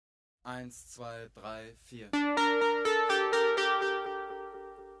1, 2, 3, 4.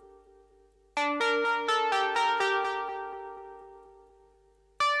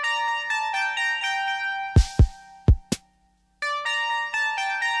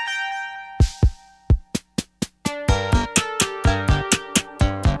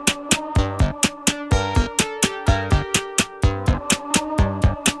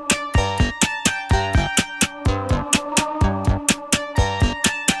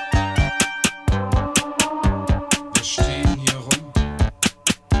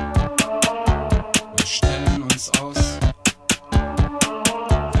 Aus.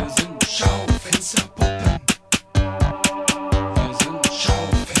 Wir sind Schaufensterpuppen. Wir sind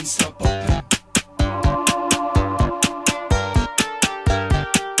Schaufensterpuppen.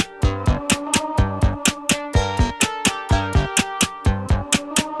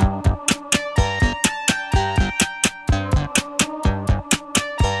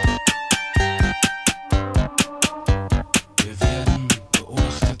 Wir werden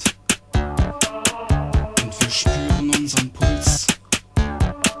beobachtet. Wir spüren unseren Puls.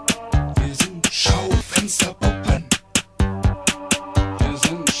 Wir sind Schaufensterpuppen. Wir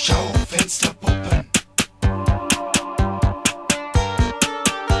sind Schaufensterpuppen.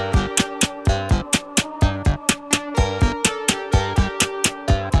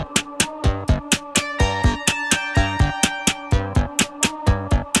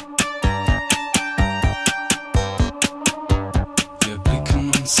 Wir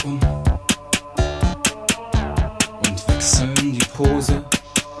blicken uns um. Wechseln die Pose.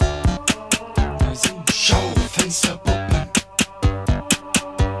 Wir sind Schaufensterpuppen.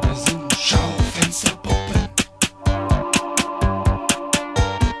 Wir sind Schaufensterpuppen.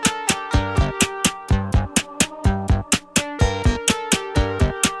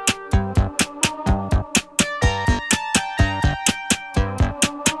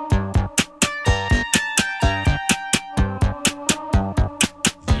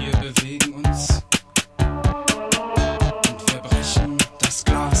 Wir bewegen uns.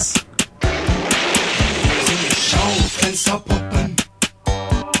 Schaufensterpuppen.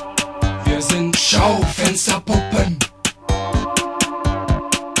 Wir sind Schaufensterpuppen.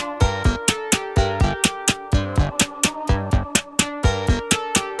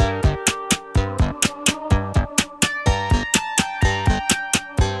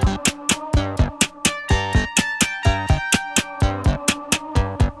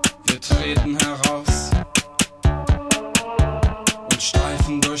 Wir treten heraus und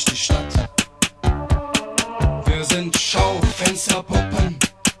streifen durch die Stadt. Wir sind Schaufensterpuppen.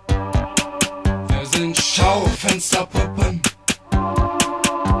 Wir sind Schaufensterpuppen.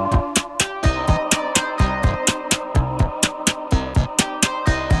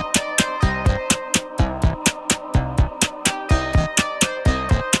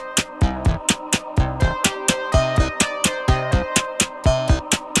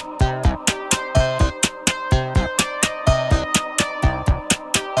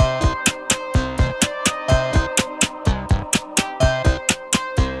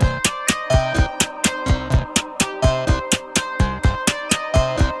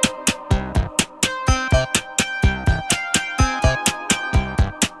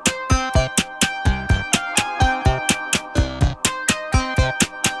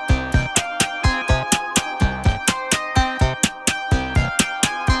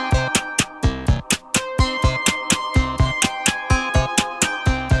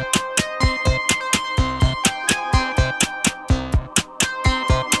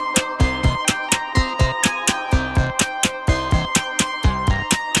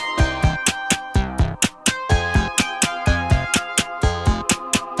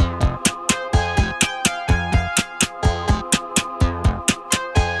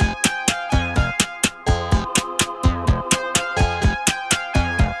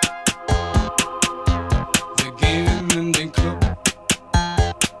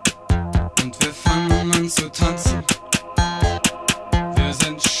 Zu tanzen. Wir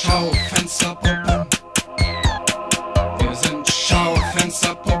sind Schaufensterpuppen.